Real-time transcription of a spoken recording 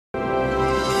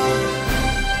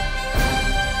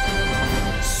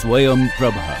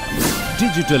SwayamPrabha.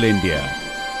 Digital India.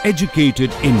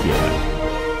 Educated India.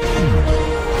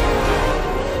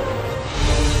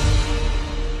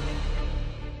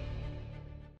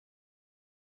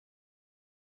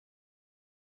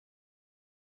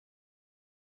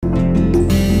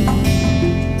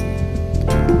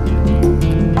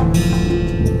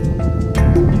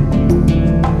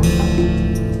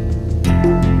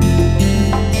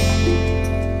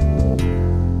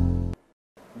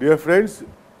 Dear friends,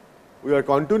 we are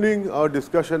continuing our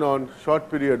discussion on short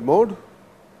period mode,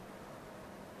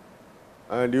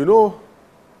 and you know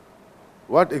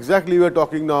what exactly we are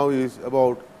talking now is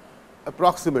about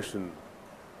approximation.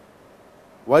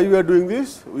 Why we are doing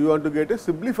this? We want to get a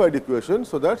simplified equation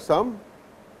so that some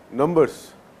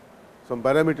numbers, some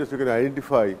parameters you can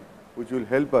identify which will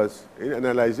help us in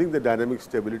analyzing the dynamic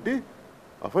stability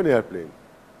of an airplane.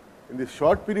 In this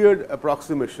short period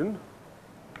approximation,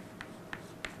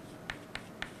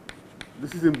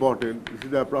 this is important, this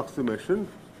is the approximation,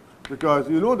 because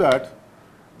you know that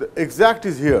the exact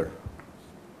is here,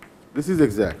 this is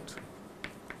exact.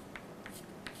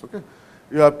 Okay.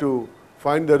 You have to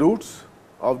find the roots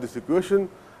of this equation,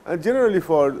 and generally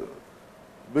for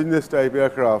business type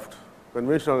aircraft,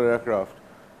 conventional aircraft,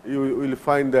 you will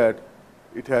find that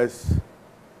it has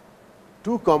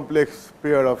two complex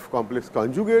pair of complex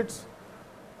conjugates,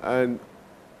 and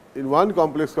in one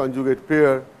complex conjugate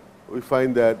pair we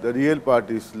find that the real part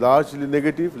is largely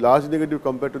negative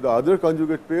compared to the other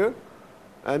conjugate pair,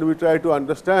 and we try to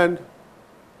understand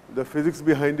the physics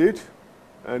behind it.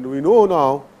 And we know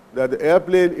now that the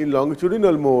airplane in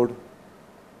longitudinal mode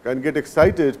can get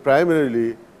excited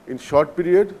primarily in short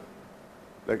period,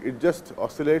 like it just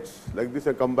oscillates like this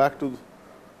and come back to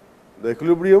the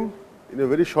equilibrium in a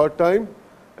very short time.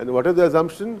 And what is the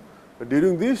assumption?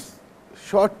 During this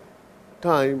short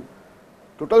time,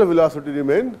 total velocity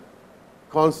remain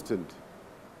constant.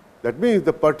 That means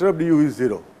the perturbed u is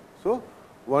 0. So,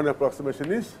 one approximation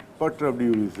is perturbed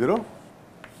u is 0,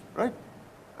 right?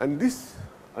 And this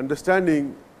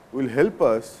understanding will help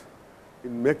us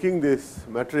in making this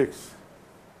matrix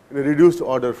in a reduced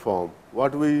order form.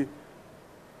 What we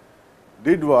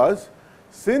did was,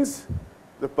 since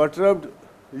the perturbed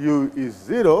u is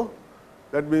 0,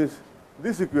 that means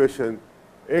this equation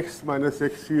x minus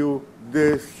xu,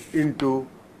 this into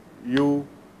u,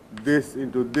 this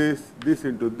into this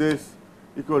into this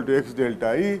equal to x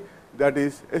delta E, that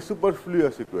is a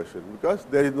superfluous equation because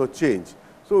there is no change.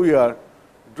 So, we are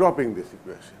dropping this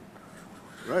equation,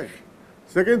 right.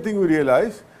 Second thing we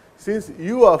realize, since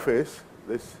u of s,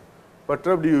 this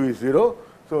perturbed u is 0,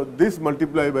 so this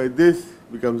multiplied by this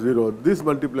becomes 0, this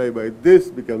multiplied by this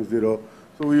becomes 0.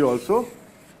 So, we also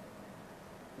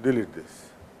delete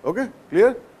this. Okay,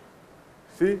 clear?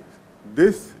 See,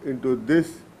 this into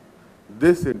this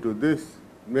into this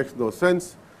makes no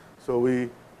sense. So, we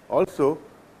also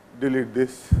delete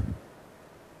this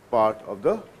part of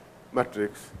the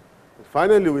matrix. And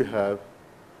finally, we have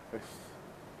a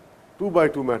 2 by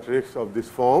 2 matrix of this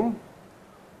form,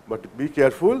 but be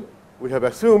careful, we have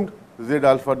assumed z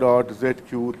alpha dot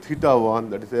zq theta 1,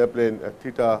 that is airplane at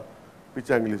theta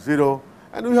pitch angle is 0,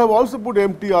 and we have also put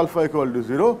mt alpha equal to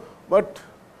 0, but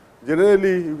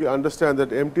generally you can understand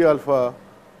that mt alpha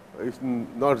is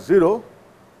not 0,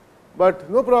 but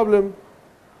no problem.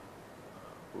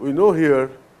 We know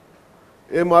here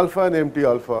m alpha and mt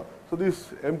alpha. So,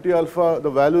 this mt alpha,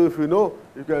 the value if you know,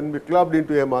 you can be clubbed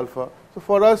into m alpha. So,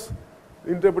 for us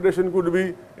interpretation could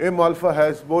be m alpha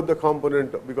has both the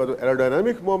component because of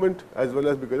aerodynamic moment as well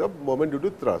as because of moment due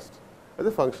to thrust as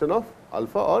a function of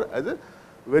alpha or as a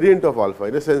variant of alpha.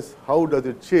 In a sense, how does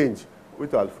it change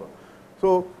with alpha?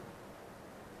 So,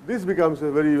 this becomes a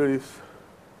very, very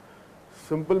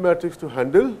simple matrix to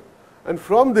handle, and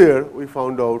from there we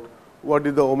found out what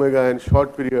is the omega and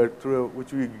short period through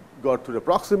which we got through the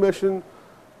approximation,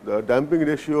 the damping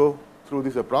ratio through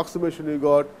this approximation we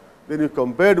got, then we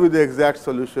compared with the exact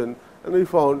solution, and we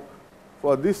found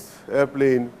for this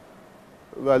airplane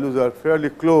values are fairly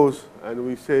close, and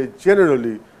we say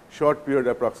generally short period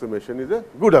approximation is a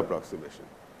good approximation.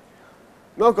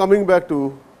 Now, coming back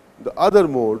to the other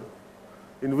mode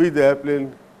in which the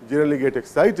airplane generally get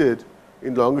excited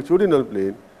in longitudinal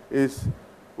plane is,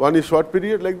 one is short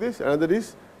period like this, another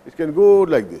is it can go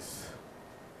like this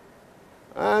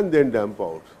and then damp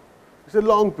out. It is a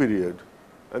long period,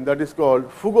 and that is called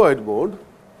Phugoid mode.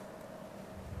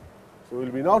 So, we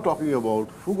will be now talking about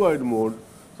Phugoid mode.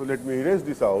 So, let me erase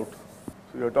this out. So,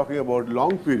 we are talking about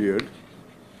long period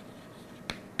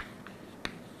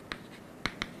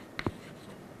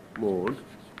mode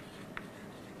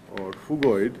or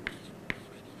Phugoid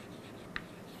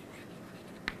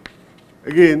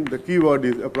Again, the key word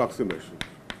is approximation.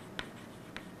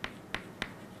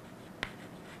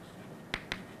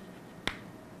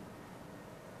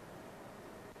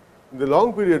 In the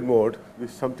long period mode,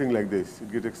 it's something like this.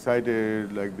 It gets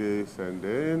excited like this and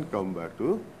then come back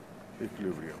to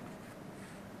equilibrium.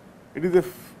 It is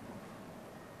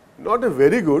not a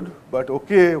very good, but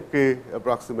okay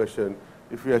approximation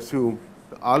if we assume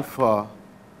the alpha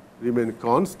remain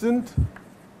constant.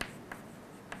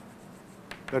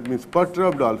 That means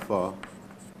perturbed alpha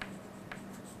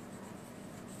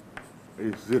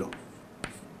is 0.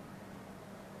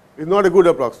 It's not a good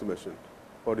approximation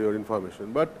for your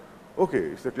information, but okay,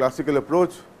 it's a classical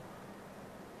approach,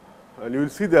 and you will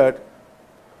see that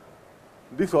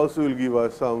this also will give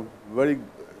us some very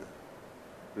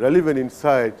relevant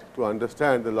insight to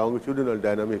understand the longitudinal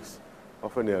dynamics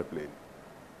of an airplane,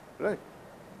 right.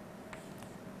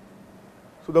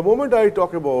 So, the moment I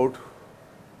talk about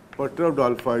perturbed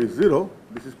alpha is 0,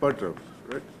 this is perturbed,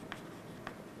 right,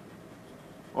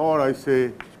 or I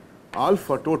say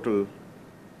alpha total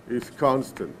is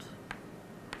constant,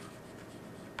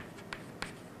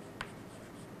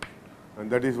 and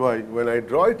that is why when I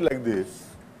draw it like this,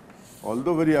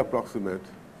 although very approximate,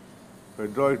 if I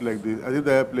draw it like this, as if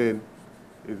the airplane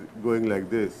is going like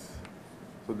this,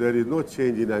 so there is no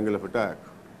change in angle of attack.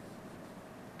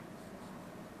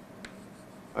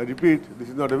 I repeat, this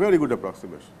is not a very good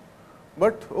approximation,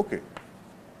 but okay.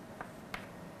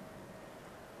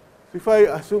 If I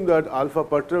assume that alpha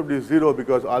perturbed is 0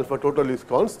 because alpha total is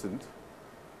constant,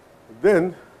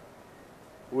 then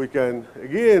we can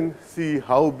again see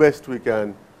how best we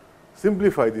can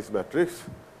simplify this matrix,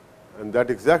 and that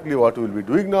is exactly what we will be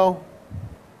doing now.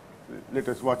 Let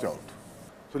us watch out.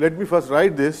 So, let me first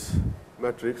write this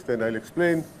matrix, then I will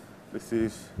explain. This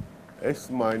is S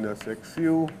minus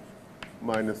XU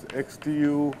minus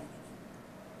XTU,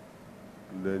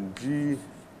 then G,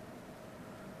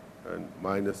 and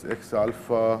minus X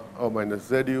alpha or minus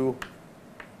ZU,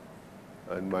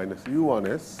 and minus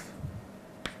U1S,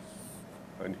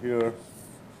 and here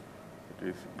it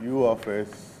is U of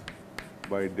S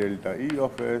by delta E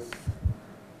of S,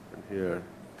 and here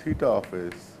theta of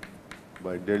S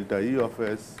by delta E of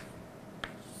S.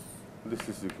 This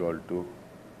is equal to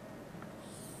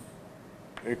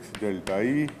X delta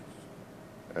E,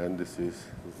 and this is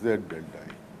Z delta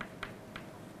E.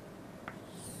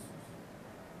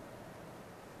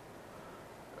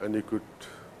 And you could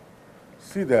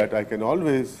see that I can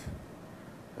always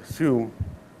assume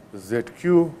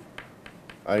ZQ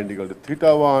identical to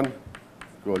theta 1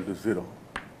 equal to 0.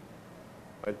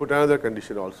 I will put another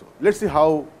condition also. Let us see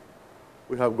how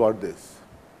we have got this.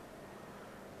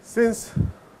 Since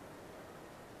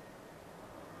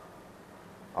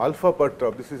alpha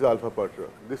perturbed, this is alpha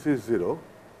perturbed, this is 0.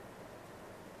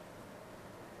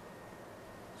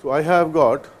 So, I have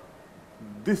got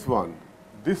this one,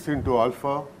 this into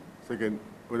alpha, second,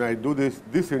 when I do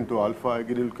this into alpha,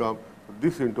 again it will come,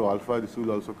 this into alpha, this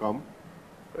will also come,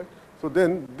 right. So,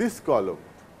 then this column,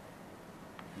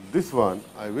 this one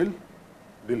I will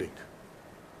delete.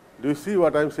 Do you see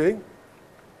what I am saying?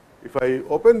 If I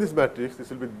open this matrix, this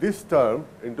will be this term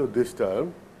into this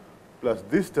term, plus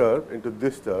this term into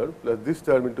this term, plus this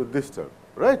term into this term,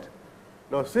 right.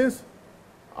 Now, since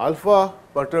alpha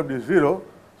perturbed is 0,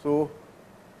 so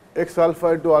X alpha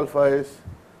into alpha is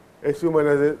SU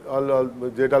minus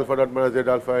Z alpha dot minus Z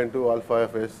alpha into alpha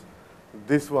of S,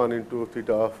 this one into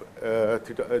theta of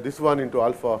this one into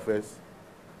alpha of S.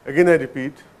 Again I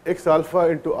repeat, X alpha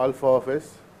into alpha of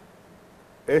S,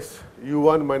 S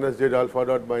U1 minus Z alpha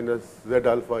dot minus Z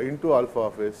alpha into alpha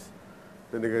of S,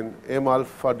 then again M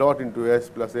alpha dot into S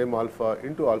plus M alpha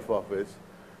into alpha of S,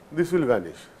 this will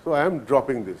vanish. So, I am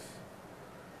dropping this.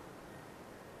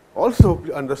 Also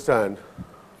understand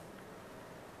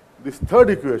this third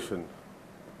equation,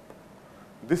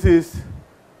 this is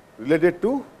related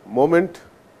to moment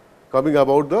coming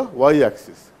about the y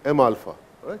axis, M alpha,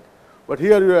 right. But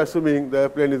here you are assuming the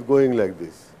airplane is going like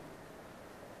this.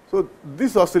 So,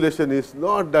 this oscillation is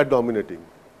not that dominating,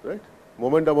 right.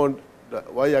 Moment about the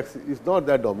y axis is not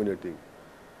that dominating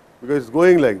because it is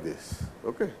going like this.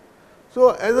 Okay. So,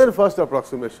 as a first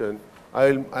approximation,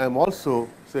 I am also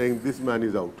saying this man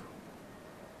is out.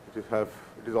 It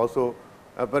is also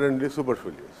apparently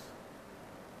superfluous.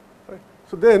 Right.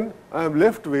 So, then I am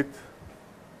left with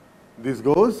this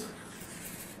goes.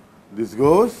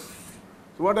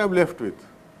 So, what I am left with?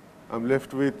 I am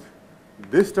left with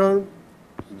this term,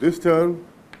 this term,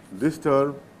 this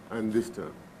term, and this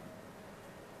term.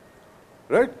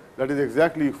 Right? That is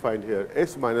exactly you find here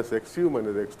S minus XU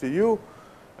minus XTU,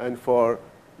 and for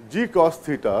G cos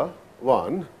theta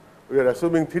 1, we are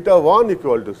assuming theta 1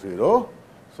 equal to 0.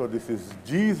 So this is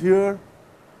G is here,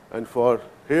 and for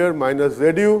here minus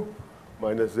ZU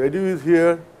is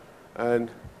here,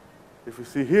 and if you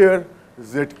see here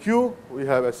ZQ we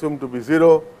have assumed to be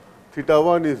 0, theta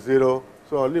 1 is 0,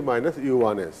 so only minus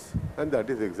U1 is, and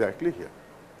that is exactly here.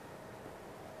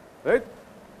 Right?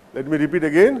 Let me repeat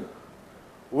again.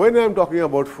 When I am talking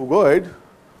about phugoid,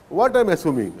 what I am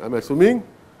assuming? I am assuming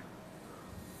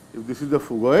if this is the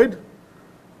phugoid,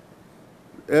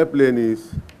 airplane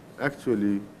is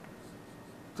actually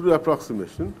through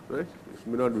approximation, right? It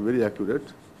may not be very accurate.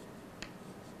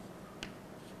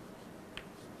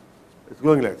 It's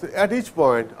going like this. At each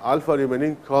point, alpha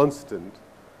remaining constant,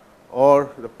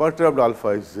 or the perturbed alpha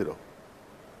is 0.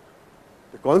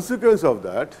 The consequence of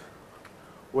that,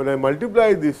 when I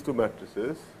multiply these two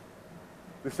matrices,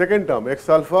 the second term x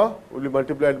alpha will be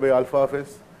multiplied by alpha of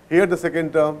s. Here the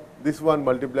second term, this one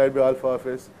multiplied by alpha of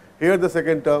s. Here the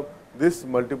second term, this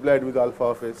multiplied with alpha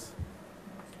of s.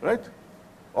 Right?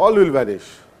 All will vanish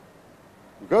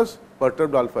because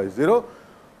perturbed alpha is 0.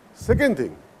 Second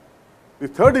thing, the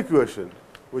third equation,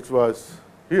 which was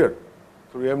here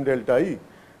through m delta E,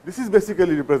 this is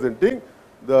basically representing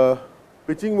the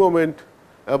pitching moment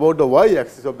about the y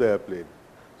axis of the airplane.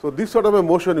 So this sort of a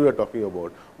motion we are talking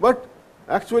about. But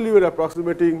actually we are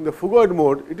approximating the phugoid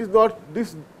mode. It is not,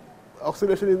 this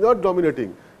oscillation is not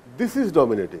dominating, this is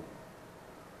dominating.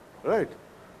 Right?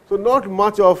 So not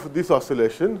much of this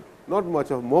oscillation, not much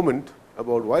of moment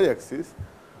about y axis.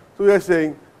 So we are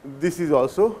saying this is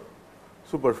also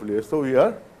superfluous. So we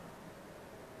are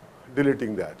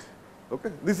deleting that.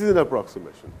 Okay? This is an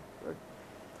approximation. Right?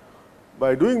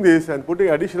 By doing this and putting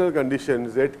additional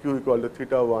condition ZQ equal to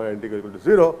theta 1 and theta equal to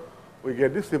 0, we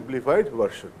get this simplified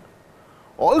version.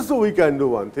 Also we can do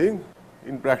one thing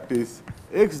in practice,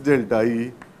 x delta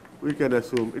E, we can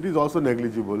assume it is also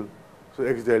negligible. So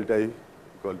x delta E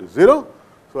equal to 0.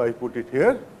 So I put it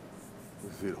here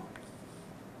 0.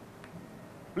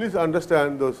 Please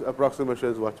understand those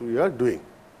approximations what we are doing.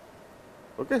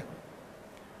 Okay?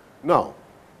 Now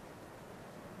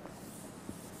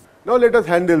let us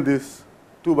handle this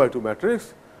 2 by 2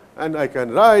 matrix, and I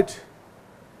can write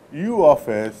U of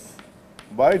s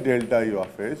by delta E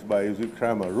of s by using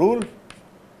Cramer rule.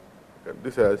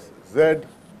 This as Z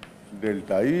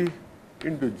delta E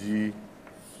into G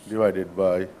divided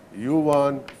by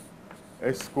U1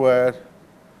 s square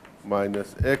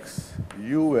minus x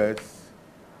US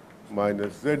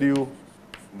minus ZU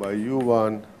by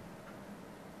U1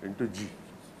 into G.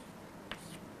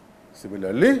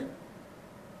 Similarly,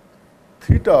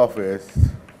 theta of s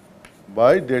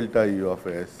by delta E of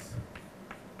s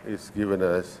is given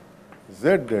as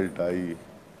Z delta E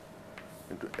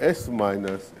into s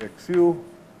minus xu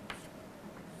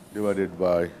divided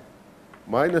by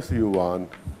minus U1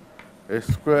 s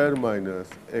square minus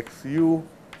xu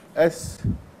s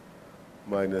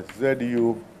minus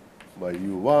ZU by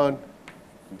U1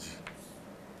 G.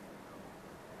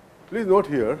 Please note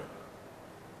here,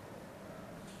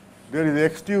 there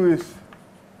is x2 is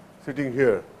sitting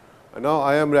here, and now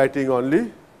I am writing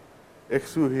only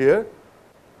xu here.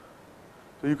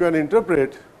 So you can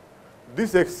interpret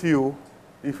this xu,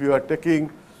 if you are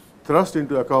taking thrust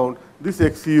into account, this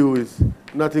xu is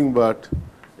nothing but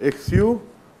xu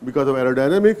because of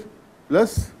aerodynamic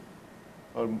plus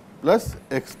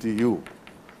xtu.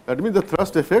 That means the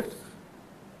thrust effect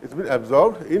has been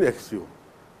absorbed in xu.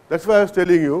 That's why I was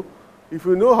telling you, if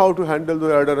you know how to handle the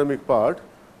aerodynamic part,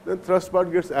 then thrust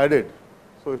part gets added.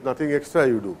 So it's nothing extra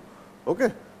you do.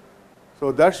 Okay?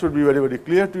 So that should be very, very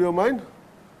clear to your mind.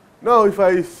 Now if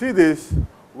I see this,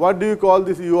 what do you call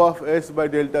this U of s by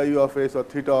delta U of s or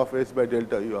theta of s by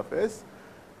delta U of s?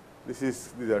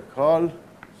 These are called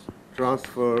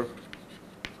transfer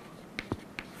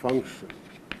function.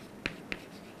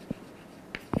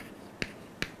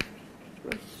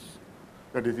 Right?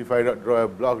 That is, if I draw a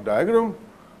block diagram,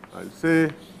 I'll say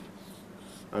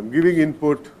I'm giving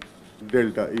input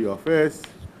delta E of s,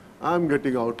 I'm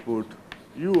getting output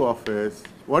U of s.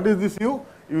 What is this U?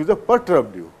 U is a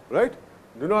perturbed U, right?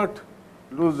 Do not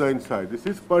lose the inside. This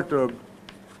is perturbed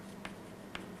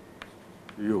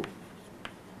U.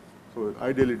 So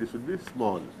ideally it should be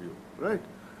small u, right?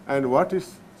 And what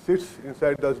sits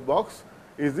inside this box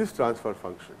is this transfer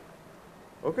function.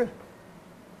 Okay?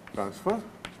 Transfer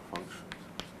function.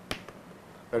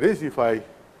 That is, if I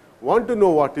want to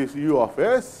know what is U of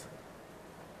s,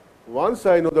 once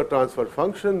I know the transfer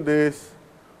function, this,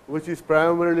 which is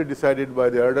primarily decided by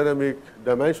the aerodynamic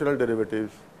dimensional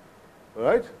derivatives,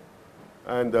 right?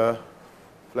 And the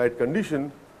flight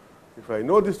condition, if I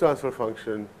know this transfer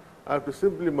function, I have to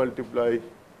simply multiply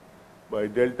by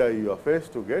delta E of s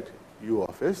to get U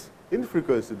of s in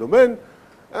frequency domain.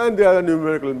 And there are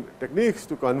numerical techniques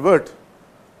to convert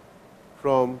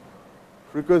from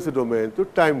frequency domain to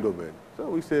time domain. So,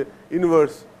 we say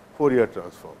inverse Fourier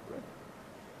transform. Right?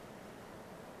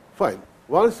 Fine.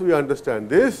 Once we understand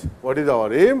this, what is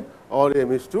our aim? Our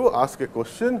aim is to ask a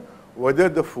question whether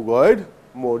the Phugoid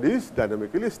mode is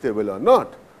dynamically stable or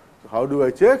not. So, how do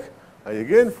I check? I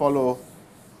again follow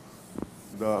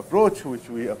the approach which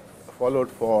we followed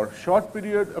for short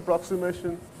period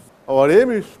approximation. Our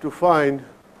aim is to find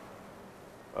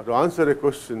or to answer a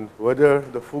question whether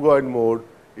the Phugoid mode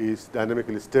is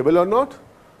dynamically stable or not.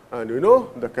 And we know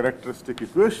the characteristic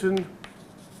equation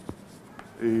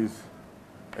is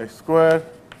x square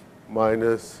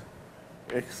minus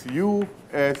xu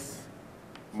s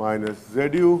minus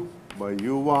zu by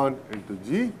u1 into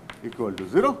g equal to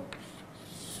 0.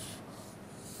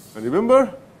 And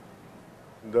remember,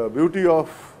 the beauty of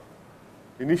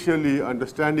initially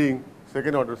understanding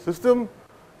second order system.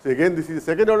 So, again this is a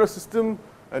second order system,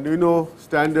 and we know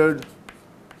standard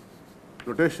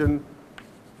notation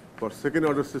for second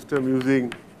order system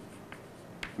using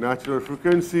natural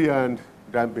frequency and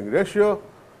damping ratio.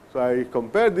 So, I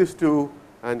compare these two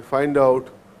and find out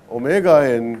omega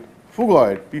n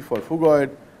Phugoid, P for Phugoid,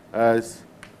 as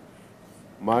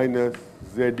minus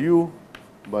Zu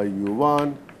by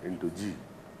U1 into G.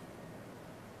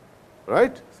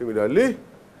 Right? Similarly,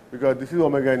 because this is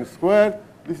omega n square,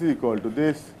 this is equal to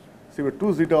this. Similar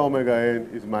 2 zeta omega n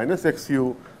is minus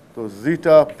xu. So,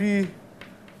 zeta p,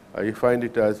 I find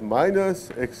it as minus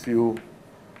xu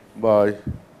by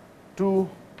 2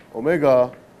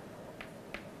 omega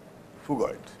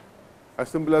Phugoid. As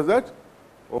simple as that.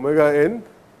 Omega n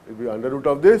will be under root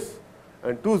of this,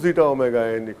 and 2 zeta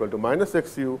omega n equal to minus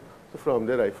xu. So, from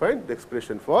there I find the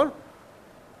expression for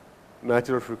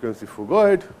natural frequency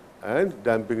Phugoid and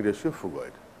damping ratio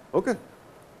Phugoid. Okay.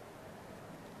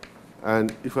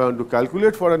 And if I want to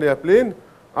calculate for an airplane,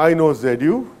 I know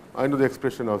Zu, I know the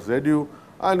expression of Zu,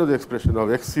 I know the expression of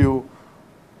xu,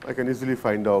 I can easily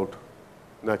find out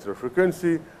natural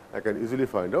frequency, I can easily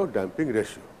find out damping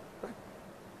ratio. Right?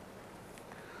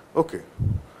 Okay.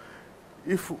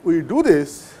 If we do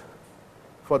this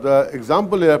for the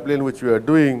example airplane which we are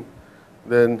doing,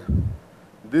 then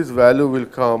this value will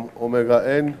come, omega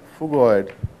n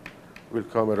Phugoid will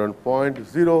come around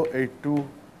 0.082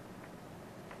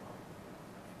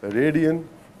 radian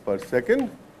per second,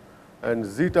 and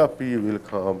zeta p will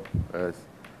come as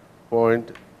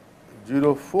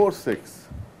 0.046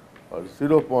 or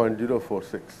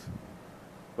 0.046.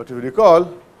 But if you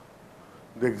recall,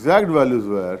 the exact values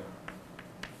were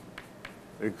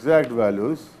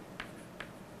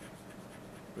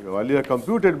earlier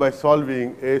computed by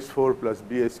solving AS4 plus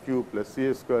BSQ plus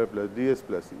CS square plus DS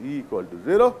plus E equal to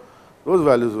 0. Those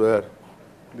values were,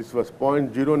 this was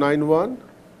 0.091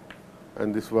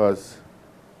 and this was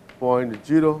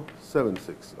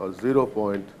 0.076 or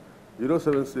 0.076,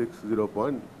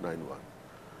 0.91.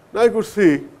 Now, you could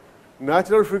see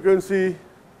natural frequency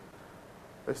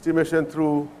estimation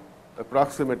through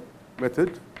approximate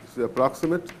method. This is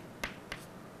approximate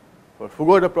for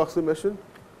Phugoid approximation.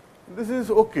 This is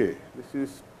okay, this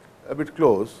is a bit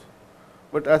close,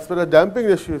 but as far as damping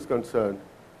ratio is concerned,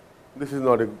 this is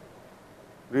not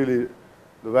really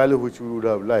the value which we would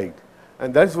have liked.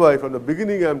 And that is why from the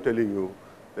beginning I am telling you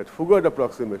that Phugoid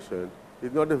approximation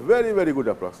is not a very, very good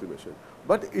approximation,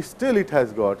 but still it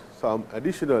has got some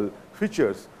additional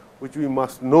features which we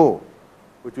must know,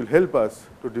 which will help us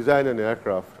to design an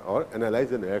aircraft or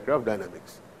analyze an aircraft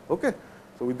dynamics. Okay?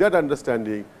 So, with that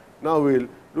understanding, now we will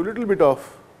do a little bit of,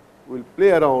 we will play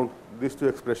around these two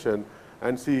expressions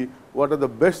and see what are the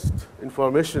best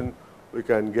information we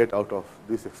can get out of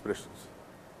these expressions.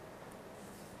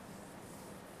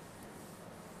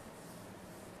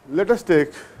 Let us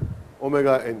take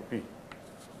omega np.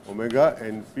 Omega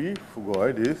np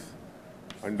Phugoid is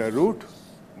under root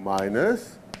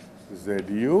minus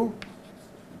Zu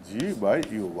g by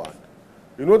u1.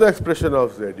 You know the expression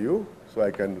of Zu, so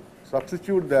I can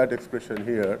substitute that expression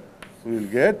here. So, we will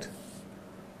get,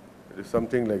 it is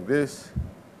something like this,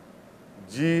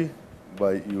 g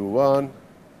by u1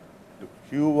 to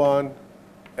q1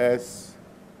 s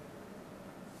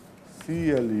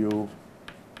CLU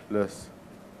plus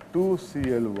 2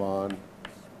 CL1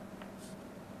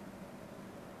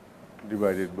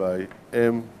 divided by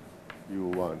m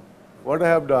u1. What I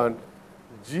have done,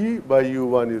 g by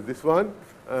u1 is this one,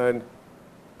 and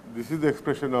this is the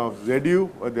expression of Zu,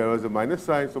 where there was a minus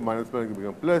sign, so minus sign can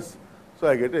become plus. So,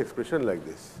 I get an expression like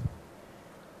this.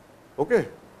 Okay.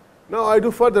 Now, I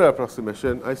do further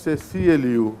approximation. I say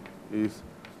CLU is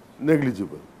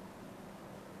negligible.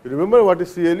 You remember what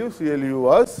is CLU? CLU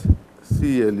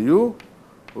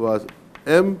was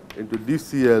m into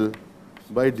dCl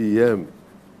by dm.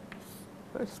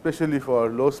 Right? Especially for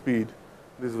low speed,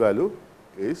 this value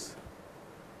is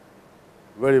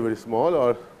very, very small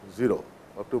or 0,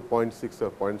 up to 0.6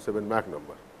 or 0.7 Mach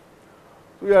number.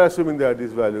 So we are assuming that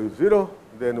this value is 0.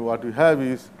 Then what we have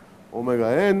is omega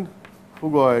n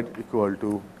Phugoid equal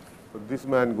to, so this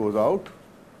man goes out.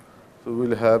 So we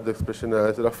will have the expression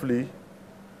as roughly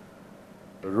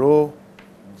rho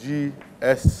g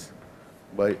s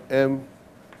by m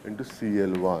into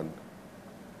Cl1.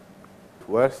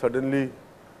 Where suddenly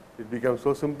it becomes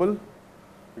so simple?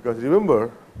 Because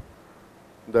remember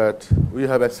that we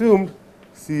have assumed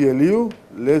Clu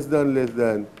less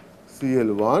than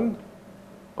Cl1,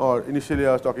 or initially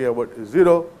I was talking about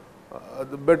 0.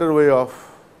 The better way of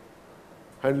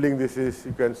handling this is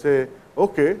you can say,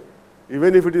 okay,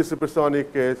 even if it is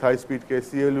supersonic case, high speed case,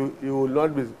 Clu will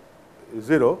not be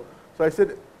 0. So I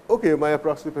said, okay, my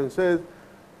approximation says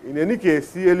in any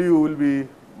case Clu will be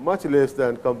much less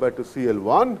than compared to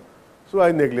Cl1, so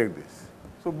I neglect this.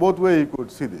 So both ways you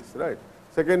could see this, right?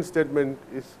 Second statement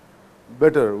is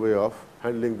better way of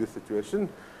handling this situation.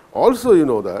 Also you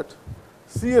know that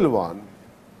Cl1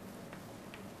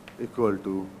 equal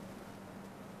to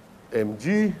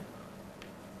mg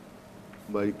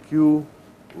by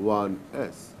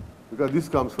q1s, because this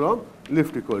comes from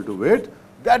lift equal to weight.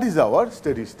 That is our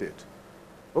steady state.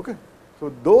 Okay.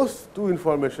 So those two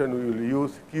information we will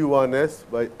use. q1s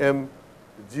by mg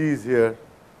is here.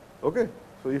 Okay.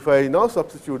 So if I now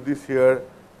substitute this here,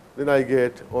 then I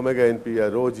get omega np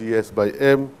as rho gs by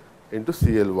m into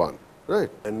Cl1, right?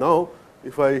 And now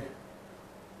if I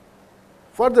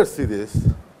further see this,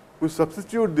 we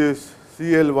substitute this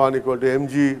Cl1 equal to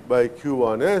mg by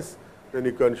q1s, then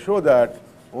you can show that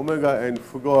omega n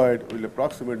Phugoid will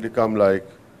approximately come like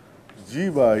g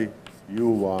by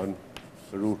u1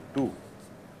 root 2.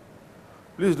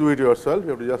 Please do it yourself.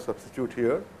 You have to just substitute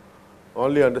here.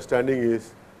 Only understanding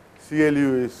is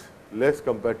Clu is less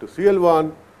compared to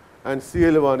Cl1, and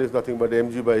Cl1 is nothing but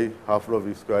mg by half rho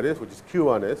v square s, which is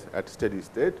q1s at steady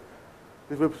state.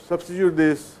 If you substitute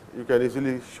this, you can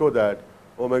easily show that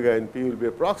omega np will be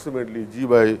approximately g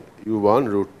by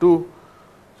u1 root 2.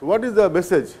 So what is the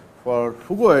message for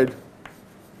Phugoid?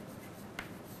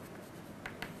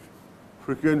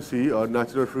 Frequency or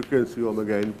natural frequency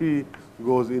omega np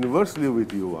goes inversely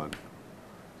with u1.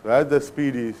 So as the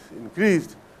speed is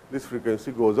increased, this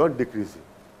frequency goes on decreasing.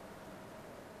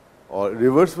 Or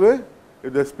reverse way,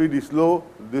 if the speed is low,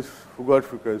 this Phugoid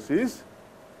frequency is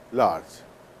large.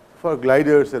 For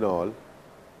gliders and all,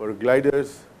 for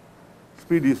gliders,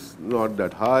 speed is not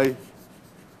that high,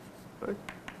 right?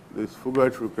 This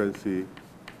Phugoid frequency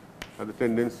has a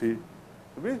tendency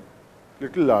to be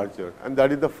little larger, and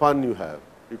that is the fun you have.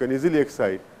 You can easily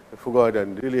excite the Phugoid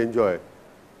and really enjoy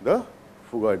the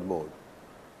Phugoid mode.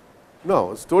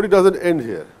 Now, story doesn't end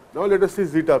here. Now let us see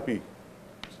zeta p,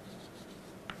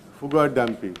 Phugoid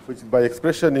damping, which by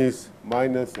expression is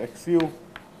minus xu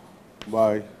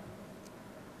by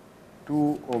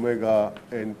 2 omega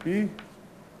np.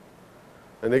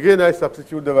 And again I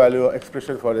substitute the value of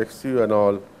expression for xu and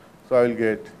all. So I will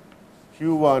get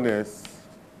q1s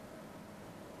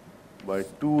by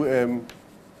 2m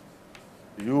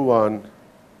u1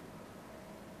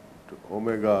 to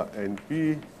omega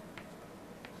np,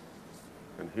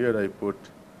 and here I put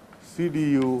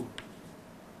cdu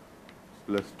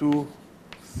plus 2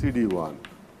 cd1.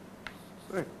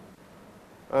 Right.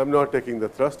 I am not taking the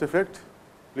thrust effect.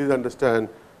 Please understand,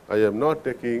 I am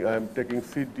taking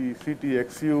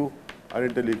ctxu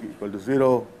identically equal to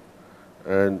 0,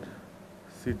 and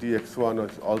ctx1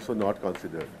 is also not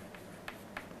considered.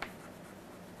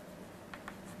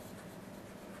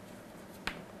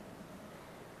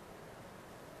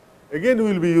 Again,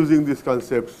 we will be using this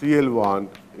concept. Cl1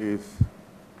 is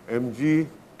mg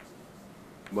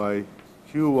by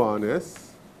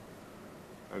q1s,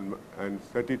 and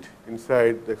set it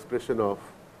inside the expression of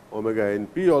omega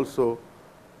np also,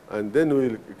 and then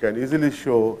we can easily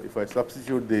show, if I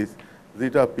substitute this,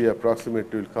 zeta p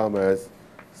approximate will come as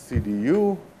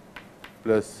cdu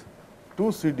plus 2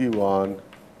 cd1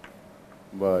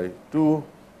 by 2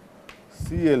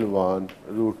 cl1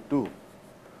 root 2.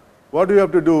 What you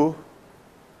have to do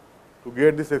to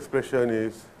get this expression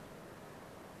is,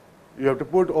 you have to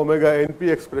put omega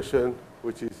np expression,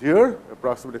 which is here,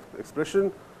 approximate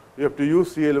expression. You have to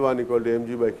use Cl1 equal to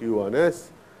mg by q1s,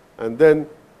 and then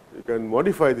you can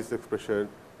modify this expression,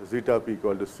 zeta p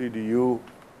equal to cdu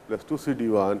plus 2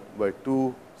 cd1 by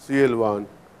 2 Cl1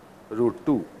 root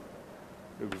 2.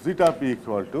 If zeta p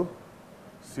equal to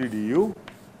cdu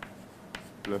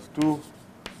plus 2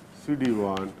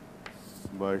 cd1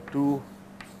 by 2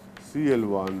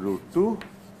 CL1 root 2.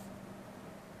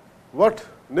 What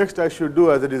next I should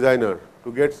do as a designer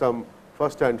to get some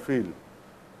first-hand feel?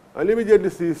 I'll immediately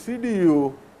see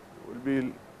CDU will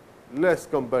be less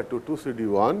compared to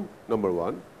 2CD1, number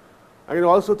 1. I can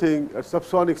also think at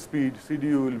subsonic speed,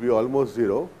 CDU will be almost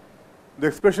 0. The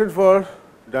expression for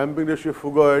damping ratio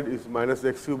Phugoid is minus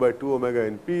XU by 2 omega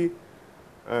n P,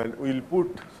 and we'll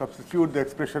substitute the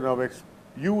expression of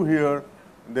XU here,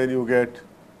 then you get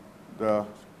the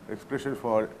expression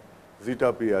for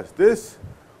zeta P as this.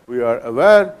 We are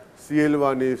aware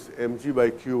CL1 is mg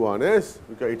by Q1s,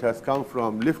 because it has come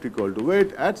from lift equal to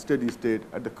weight at steady state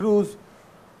at the cruise.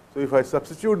 So if I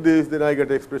substitute this, then I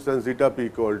get expression zeta P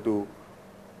equal to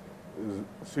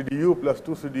CDU plus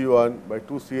 2 CD1 by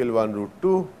 2 CL1 root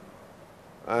 2.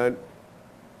 And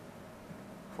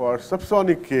for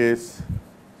subsonic case,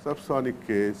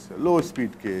 low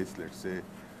speed case, let's say,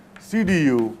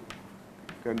 CDU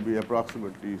can be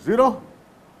approximately 0.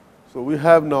 So we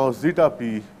have now zeta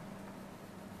P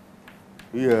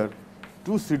here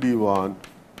 2 CD1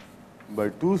 by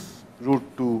 2 root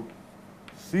 2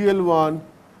 CL1,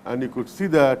 and you could see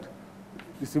that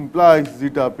this implies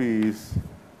zeta P is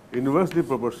inversely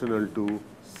proportional to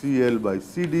CL by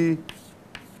CD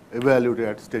evaluated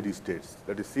at steady states,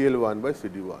 that is CL1 by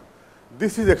CD1.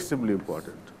 This is extremely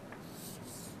important.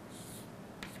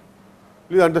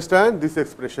 Please understand, this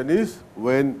expression is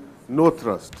when no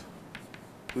thrust.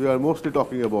 We are mostly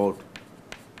talking about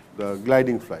the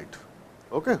gliding flight.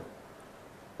 Okay.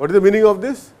 What is the meaning of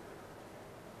this?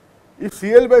 If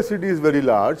CL by CD is very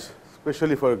large,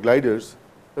 especially for gliders,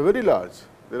 they are very large,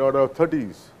 they are order of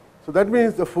 30s. So that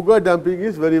means the Phugoid damping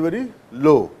is very, very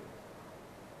low.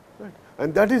 Right.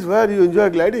 And that is where you enjoy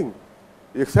gliding.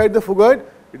 You excite the Phugoid,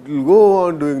 it will go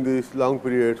on doing this long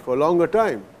periods for longer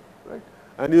time, right?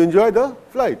 And you enjoy the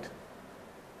flight.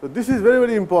 So this is very,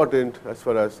 very important as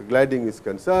far as gliding is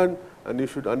concerned, and you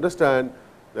should understand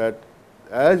that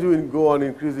as you go on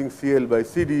increasing CL by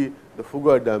CD, the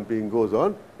Phugoid damping goes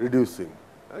on reducing,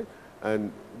 right?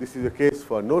 And this is a case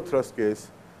for no thrust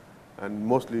case, and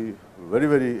mostly very,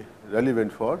 very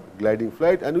relevant for gliding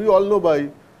flight. And we all know by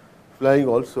flying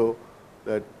also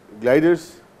that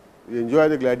gliders, we enjoy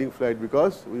the gliding flight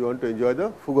because we want to enjoy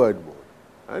the Phugoid mode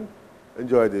and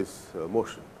enjoy this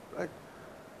motion, right?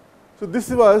 So this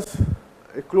was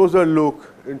a closer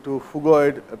look into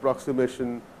Phugoid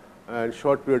approximation and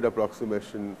short period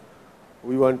approximation.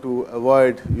 We want to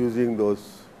avoid using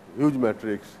those huge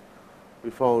metrics. We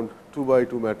found 2 by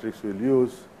 2 matrix we'll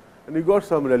use, and we got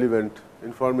some relevant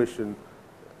information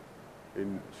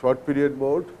in short period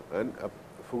mode and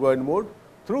Phugoid mode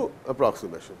through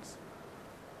approximations.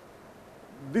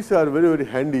 These are very, very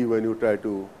handy when you try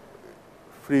to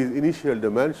freeze initial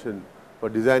dimension for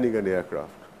designing an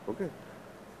aircraft. Okay?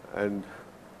 And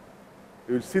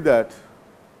you will see that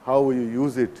how we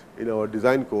use it in our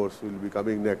design course will be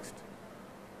coming next.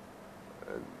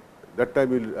 And that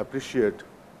time you will appreciate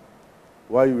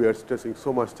why we are stressing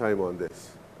so much time on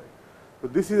this. So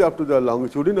this is up to the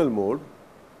longitudinal mode.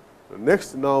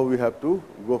 Next, now we have to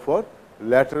go for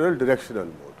lateral directional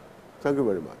mode. Thank you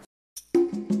very much.